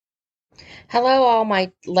Hello, all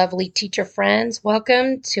my lovely teacher friends.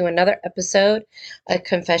 Welcome to another episode of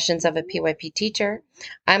Confessions of a PYP Teacher.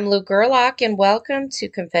 I'm Lou Gerlach, and welcome to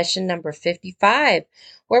confession number 55,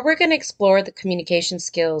 where we're going to explore the communication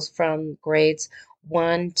skills from grades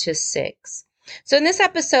 1 to 6. So, in this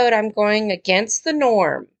episode, I'm going against the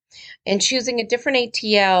norm and choosing a different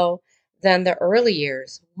ATL than the early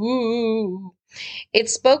years. Woo! It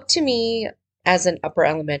spoke to me as an upper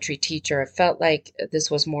elementary teacher. I felt like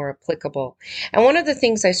this was more applicable. And one of the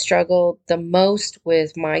things I struggled the most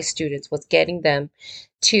with my students was getting them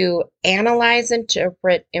to analyze,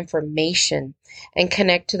 interpret information, and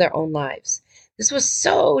connect to their own lives. This was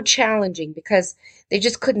so challenging because they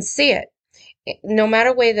just couldn't see it no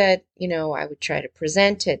matter way that I would try to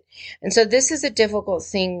present it. And so this is a difficult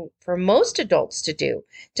thing for most adults to do,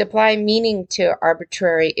 to apply meaning to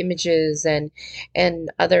arbitrary images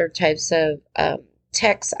and other types of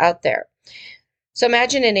texts out there. So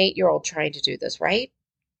imagine an 8-year-old trying to do this, right?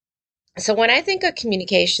 So when I think of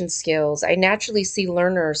communication skills, I naturally see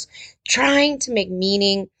learners trying to make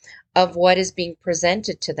meaning of what is being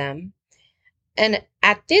presented to them. And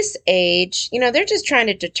at this age, they're just trying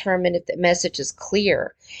to determine if the message is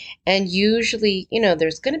clear. And usually,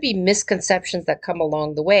 there's going to be misconceptions that come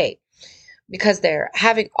along the way because they're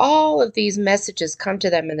having all of these messages come to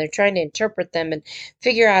them and they're trying to interpret them and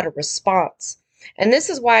figure out a response. And this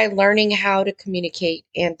is why learning how to communicate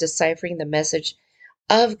and deciphering the message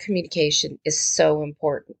of communication is so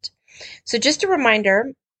important. So, just a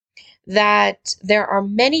reminder that there are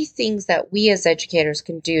many things that we as educators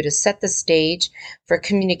can do to set the stage for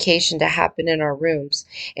communication to happen in our rooms.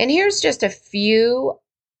 And here's just a few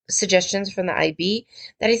suggestions from the IB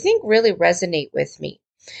that I think really resonate with me.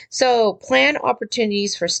 So, plan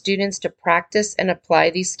opportunities for students to practice and apply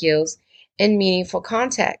these skills in meaningful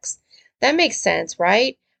contexts. That makes sense,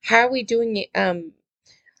 right? How are we doing it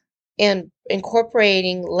and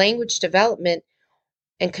incorporating language development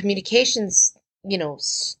and communications,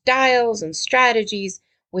 styles and strategies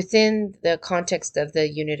within the context of the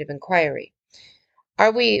unit of inquiry?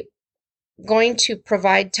 Are we going to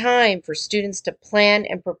provide time for students to plan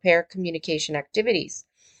and prepare communication activities?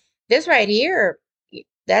 This right here,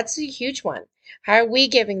 that's a huge one. How are we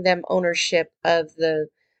giving them ownership of the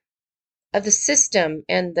system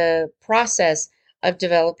and the process of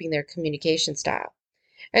developing their communication style?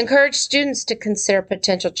 Encourage students to consider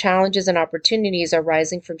potential challenges and opportunities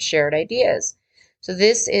arising from shared ideas. So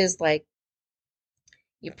this is like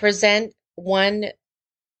you present one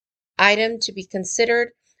item to be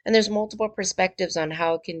considered, and there's multiple perspectives on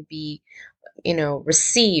how it can be,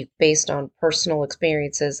 received based on personal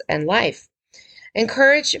experiences and life.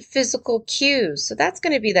 Encourage physical cues. So that's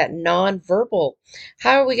going to be that nonverbal.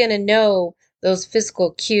 How are we going to know those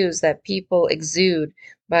physical cues that people exude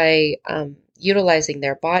by utilizing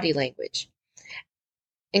their body language?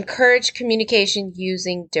 Encourage communication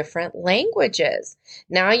using different languages.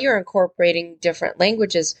 Now you're incorporating different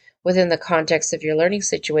languages within the context of your learning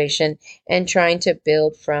situation and trying to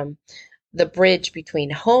build from the bridge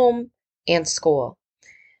between home and school.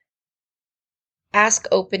 Ask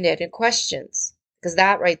open-ended questions because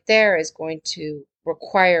that right there is going to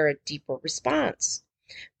require a deeper response.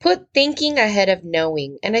 Put thinking ahead of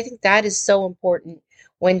knowing. And I think that is so important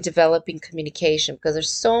when developing communication because there's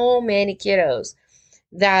so many kiddos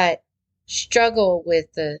that struggle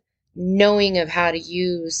with the knowing of how to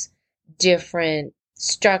use different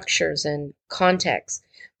structures and contexts.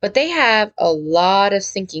 But they have a lot of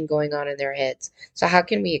thinking going on in their heads. So, how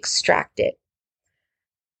can we extract it?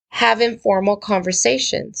 Have informal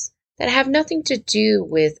conversations that have nothing to do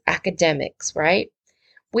with academics, right?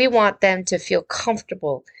 We want them to feel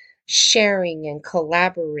comfortable sharing and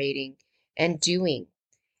collaborating and doing,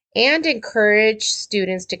 and encourage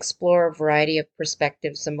students to explore a variety of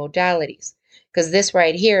perspectives and modalities, because this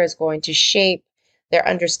right here is going to shape their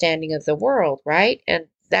understanding of the world, right? And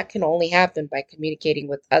that can only happen by communicating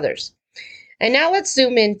with others. And now let's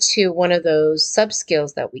zoom into one of those sub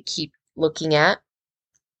skills that we keep looking at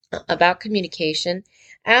about communication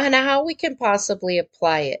and how we can possibly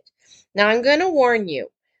apply it. Now, I'm going to warn you,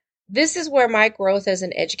 this is where my growth as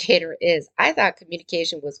an educator is. I thought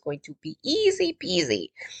communication was going to be easy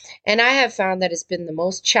peasy. And I have found that it's been the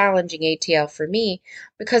most challenging ATL for me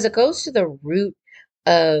because it goes to the root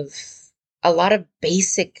of a lot of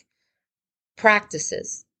basic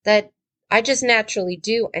practices that I just naturally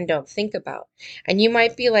do and don't think about. And you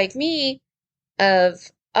might be like me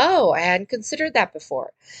of, oh, I hadn't considered that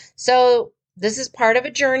before. So this is part of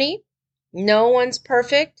a journey. No one's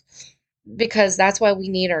perfect because that's why we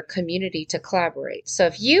need our community to collaborate. So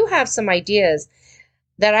if you have some ideas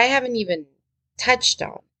that I haven't even touched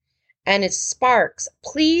on and it sparks,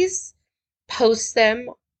 please post them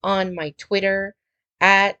on my Twitter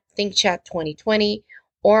at ThinkChat2020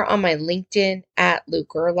 or on my LinkedIn at Luke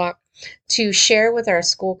Gerlach to share with our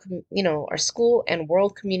school, our school and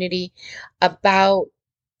world community about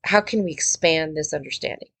how can we expand this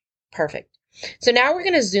understanding. Perfect. So now we're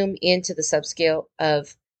going to zoom into the subscale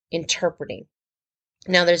of interpreting.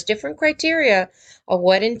 Now there's different criteria of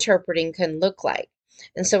what interpreting can look like.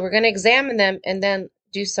 And so we're going to examine them and then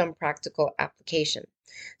do some practical application.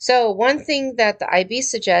 So one thing that the IB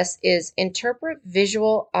suggests is interpret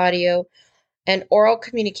visual, audio, and oral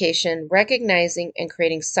communication, recognizing and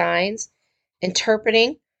creating signs,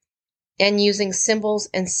 interpreting, and using symbols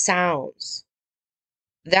and sounds.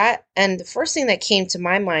 And the first thing that came to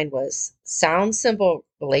my mind was sound symbol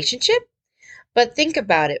relationship. But think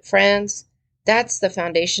about it, friends. That's the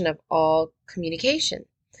foundation of all communication.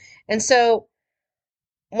 And so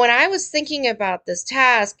when I was thinking about this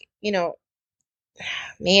task,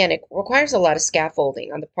 man, it requires a lot of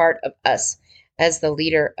scaffolding on the part of us as the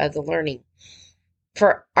leader of the learning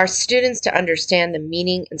for our students to understand the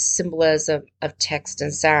meaning and symbolism of text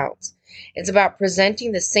and sounds. It's about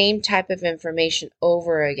presenting the same type of information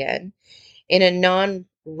over again in a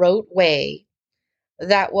non-rote way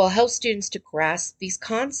that will help students to grasp these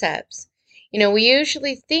concepts. We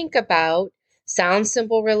usually think about sound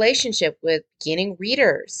symbol relationship with beginning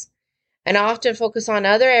readers and often focus on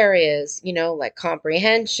other areas, like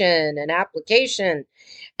comprehension and application.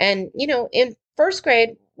 And, in first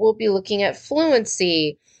grade, we'll be looking at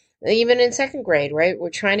fluency. Even in second grade, right? We're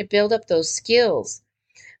trying to build up those skills.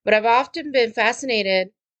 But I've often been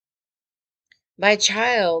fascinated by a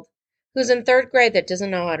child who's in third grade that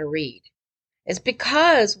doesn't know how to read. It's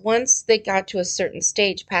because once they got to a certain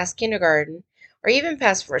stage past kindergarten or even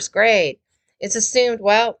past first grade, it's assumed,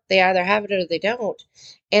 well, they either have it or they don't.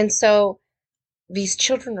 And so these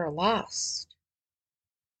children are lost.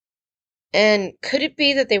 And could it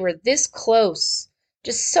be that they were this close,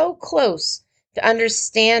 just so close to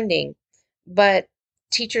understanding, but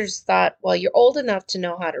teachers thought, well, you're old enough to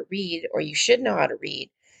know how to read, or you should know how to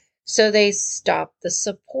read. So they stopped the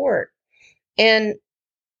support. And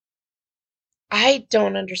I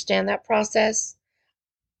don't understand that process.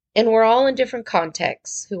 And we're all in different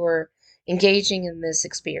contexts who are engaging in this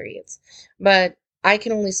experience. But I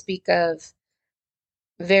can only speak of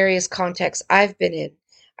various contexts I've been in.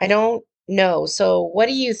 I don't know. So, what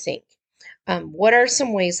do you think? What are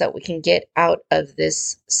some ways that we can get out of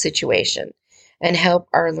this situation and help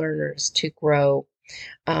our learners to grow?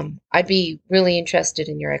 I'd be really interested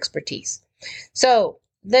in your expertise. So,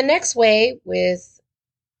 the next way with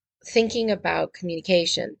thinking about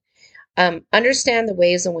communication, understand the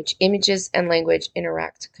ways in which images and language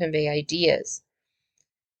interact to convey ideas.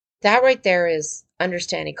 That right there is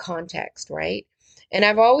understanding context, right? And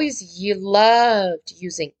I've always loved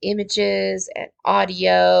using images and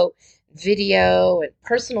audio, video, and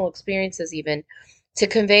personal experiences even to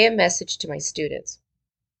convey a message to my students.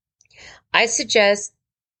 I suggest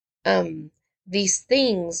these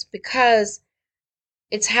things because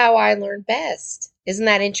it's how I learn best. Isn't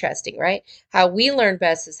that interesting, right? How we learn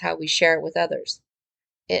best is how we share it with others.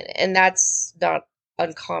 And that's not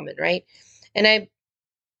uncommon, right? And I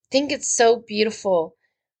think it's so beautiful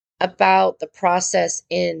about the process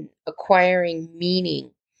in acquiring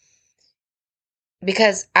meaning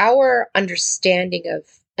because our understanding of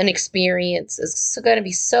an experience is going to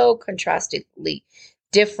be so contrastedly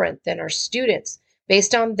different than our students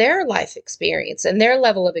based on their life experience and their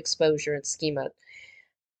level of exposure and schema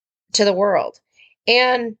to the world.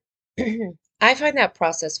 And I find that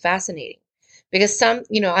process fascinating because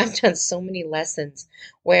I've done so many lessons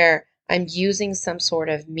where I'm using some sort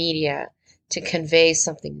of media to convey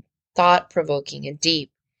something thought-provoking and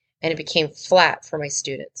deep, and it became flat for my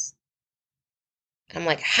students. I'm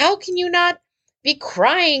like, how can you not be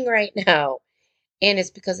crying right now? And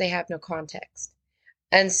it's because they have no context.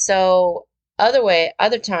 And so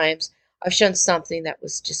other times I've shown something that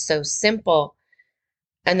was just so simple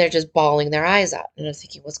and they're just bawling their eyes out. And I'm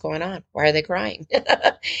thinking, what's going on? Why are they crying?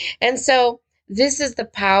 And so this is the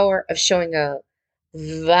power of showing a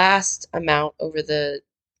vast amount over the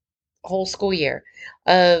whole school year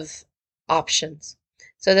of options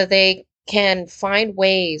so that they can find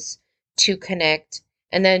ways to connect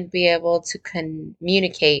and then be able to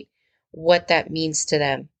communicate what that means to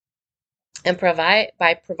them. And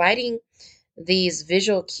by providing these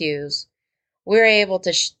visual cues, we're able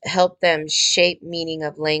to help them shape meaning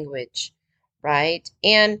of language, right?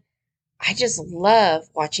 And I just love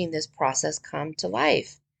watching this process come to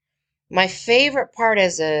life. My favorite part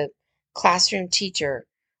as a classroom teacher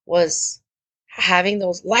was having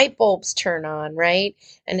those light bulbs turn on, right?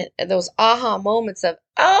 And those aha moments of,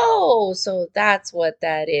 oh, so that's what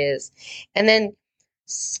that is. And then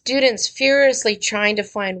students furiously trying to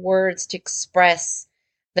find words to express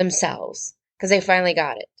themselves because they finally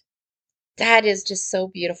got it. That is just so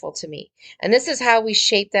beautiful to me. And this is how we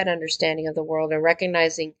shape that understanding of the world and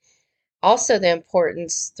recognizing also the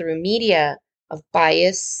importance through media of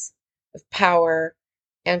bias, of power,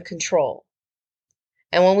 and control.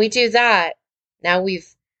 And when we do that, now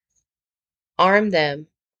we've armed them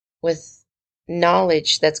with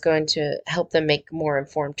knowledge that's going to help them make more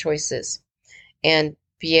informed choices and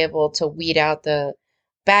be able to weed out the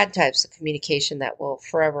bad types of communication that will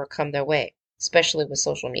forever come their way, especially with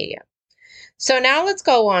social media. So now let's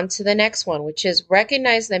go on to the next one, which is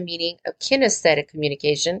recognize the meaning of kinesthetic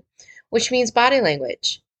communication, which means body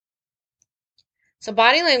language. So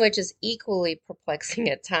body language is equally perplexing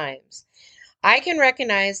at times. I can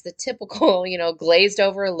recognize the typical, glazed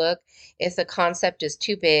over look if the concept is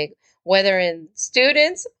too big, whether in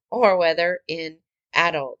students or whether in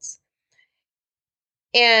adults.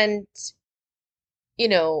 And, you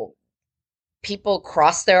know, people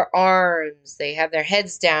cross their arms, they have their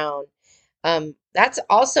heads down. That's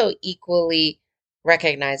also equally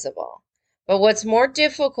recognizable. But what's more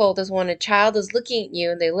difficult is when a child is looking at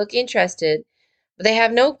you and they look interested, but they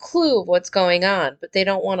have no clue of what's going on, but they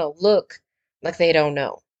don't want to look like they don't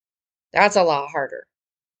know. That's a lot harder.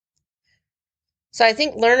 So I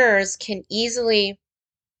think learners can easily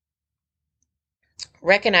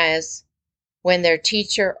recognize when their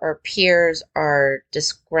teacher or peers are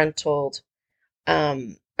disgruntled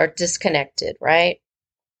or disconnected, right?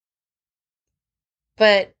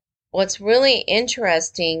 But what's really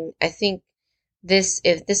interesting, I think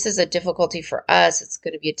if this is a difficulty for us, it's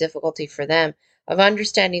going to be a difficulty for them of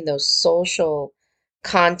understanding those social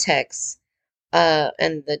contexts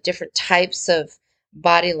and the different types of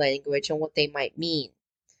body language and what they might mean.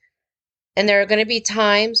 And there are going to be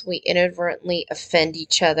times we inadvertently offend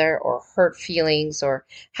each other or hurt feelings or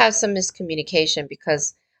have some miscommunication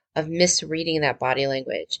because of misreading that body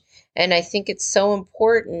language. And I think it's so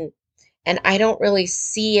important, and I don't really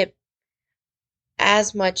see it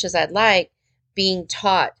as much as I'd like being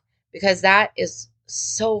taught because that is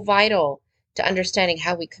so vital to understanding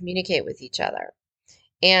how we communicate with each other.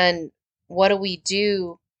 And what do we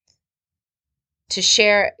do to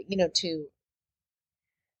share,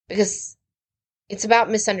 because it's about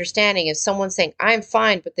misunderstanding. If someone's saying, I'm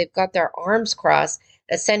fine, but they've got their arms crossed,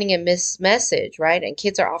 that's sending a message, right? And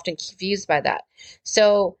kids are often confused by that.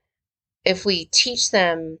 So if we teach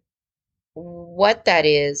them what that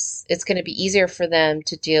is, it's going to be easier for them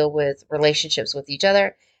to deal with relationships with each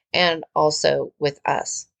other and also with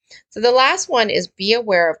us. So the last one is be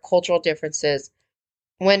aware of cultural differences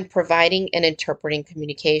when providing and interpreting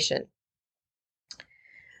communication.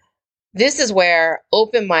 This is where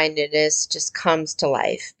open-mindedness just comes to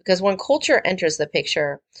life because when culture enters the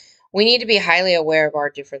picture, we need to be highly aware of our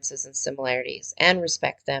differences and similarities and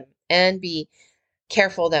respect them and be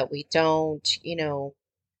careful that we don't,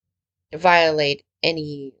 violate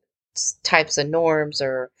any types of norms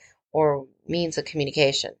or means of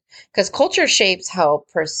communication because culture shapes how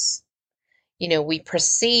we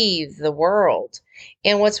perceive the world.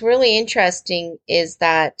 And what's really interesting is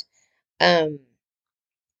that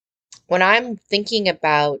when I'm thinking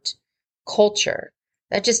about culture,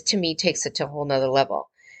 that just to me takes it to a whole nother level.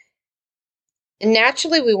 And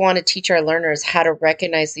naturally, we want to teach our learners how to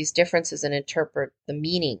recognize these differences and interpret the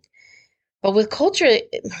meaning. But with culture,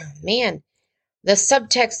 man, the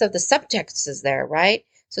subtext of the subtext is there, right?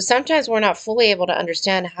 So sometimes we're not fully able to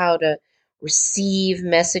understand how to receive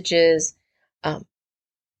messages um,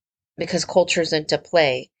 because culture's into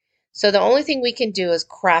play. So the only thing we can do is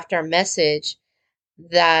craft our message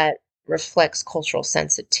that reflects cultural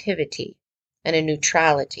sensitivity and a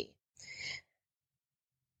neutrality.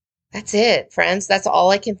 That's it, friends. That's all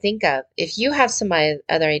I can think of. If you have some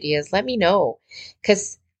other ideas, let me know.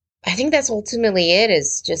 Because I think that's ultimately it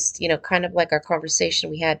is just, kind of like our conversation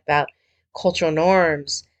we had about cultural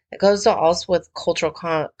norms. It goes to also with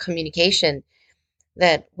cultural communication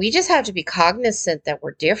that we just have to be cognizant that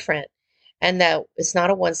we're different and that it's not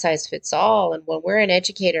a one size fits all. And when we're an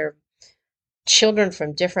educator, children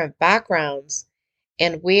from different backgrounds,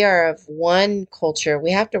 and we are of one culture,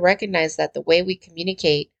 we have to recognize that the way we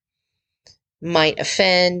communicate might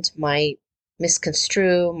offend, might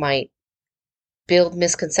misconstrue, might build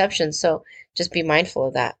misconceptions. So just be mindful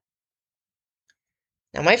of that.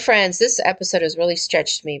 Now, my friends, this episode has really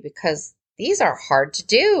stretched me because these are hard to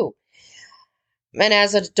do. And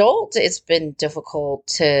as an adult, it's been difficult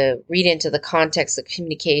to read into the context of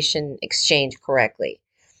communication exchange correctly.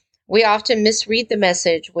 We often misread the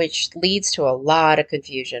message, which leads to a lot of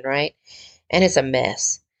confusion, right? And it's a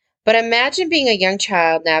mess. But imagine being a young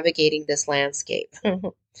child navigating this landscape.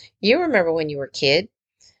 You remember when you were a kid,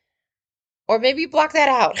 or maybe you block that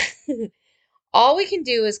out. All we can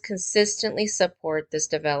do is consistently support this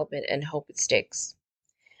development and hope it sticks.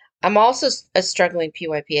 I'm also a struggling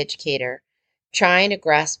PYP educator, trying to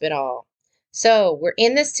grasp it all. So we're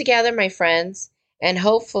in this together, my friends, and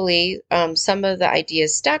hopefully some of the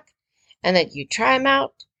ideas stuck and that you try them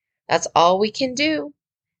out. That's all we can do.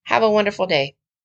 Have a wonderful day.